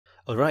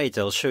Alright,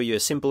 I'll show you a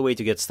simple way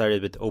to get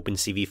started with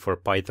opencv for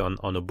Python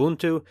on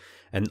Ubuntu,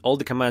 and all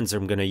the commands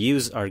I'm going to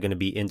use are going to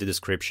be in the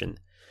description.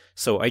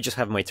 So I just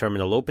have my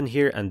terminal open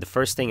here, and the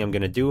first thing I'm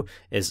going to do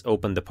is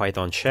open the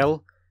Python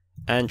shell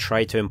and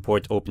try to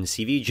import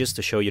opencv just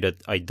to show you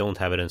that I don't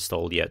have it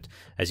installed yet.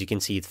 As you can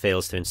see, it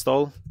fails to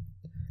install,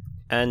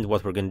 and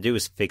what we're going to do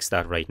is fix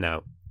that right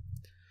now.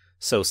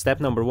 So step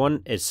number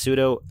 1 is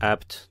sudo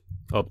apt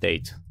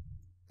update.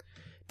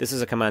 This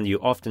is a command you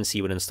often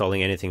see when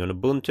installing anything on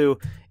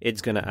Ubuntu.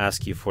 It's going to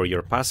ask you for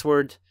your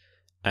password,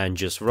 and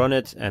just run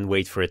it and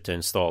wait for it to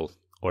install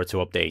or to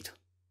update.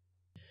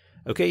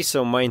 Okay,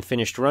 so mine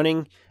finished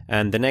running,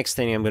 and the next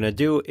thing I'm going to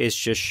do is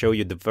just show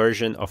you the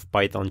version of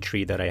Python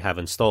 3 that I have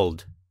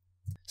installed.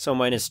 So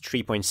mine is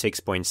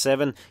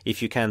 3.6.7,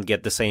 if you can't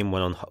get the same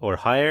one or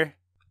higher.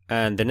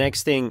 And the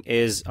next thing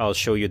is I'll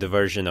show you the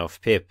version of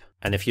pip.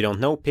 And if you don't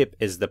know, pip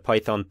is the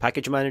Python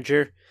package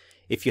manager.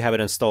 If you have it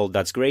installed,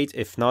 that's great.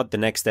 If not, the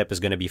next step is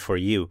going to be for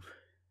you.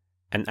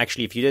 And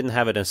actually, if you didn't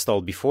have it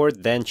installed before,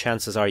 then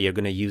chances are you're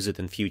going to use it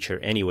in future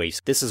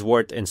anyways. This is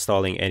worth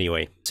installing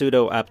anyway.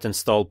 Sudo apt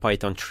install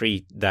python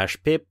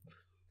 3-pip,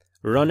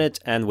 run it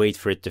and wait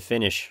for it to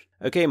finish.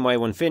 Okay, my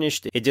one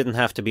finished. It didn't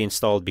have to be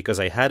installed because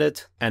I had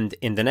it. And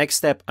in the next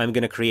step, I'm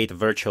going to create a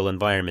virtual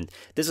environment.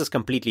 This is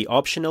completely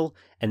optional,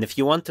 and if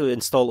you want to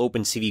install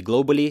opencv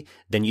globally,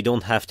 then you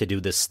don't have to do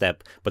this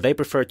step. But I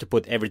prefer to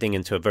put everything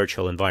into a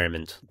virtual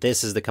environment.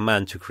 This is the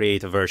command to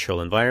create a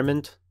virtual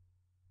environment,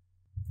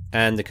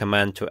 and the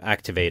command to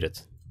activate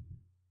it.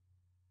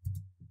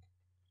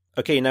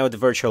 Okay, now the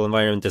virtual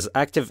environment is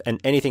active,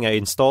 and anything I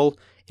install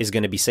is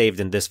going to be saved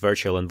in this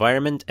virtual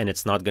environment, and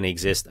it's not going to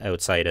exist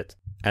outside it.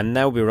 And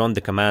now we run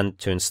the command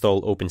to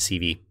install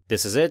opencv.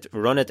 This is it,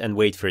 run it and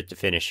wait for it to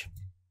finish.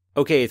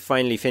 Okay, it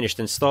finally finished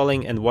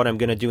installing, and what I'm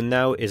going to do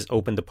now is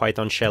open the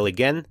Python shell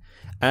again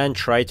and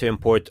try to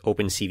import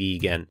opencv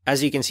again.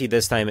 As you can see,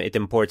 this time it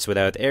imports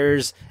without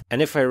errors,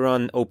 and if I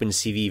run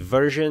opencv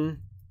version,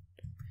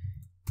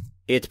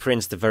 it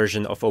prints the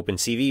version of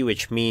opencv,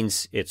 which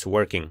means it's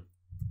working.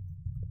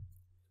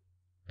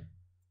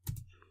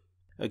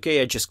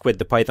 Okay, I just quit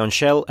the Python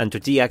shell, and to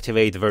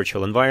deactivate the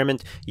virtual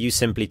environment, you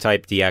simply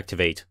type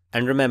deactivate.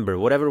 And remember,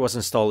 whatever was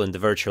installed in the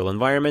virtual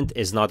environment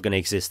is not going to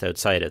exist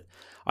outside it.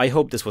 I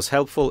hope this was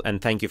helpful,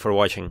 and thank you for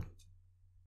watching.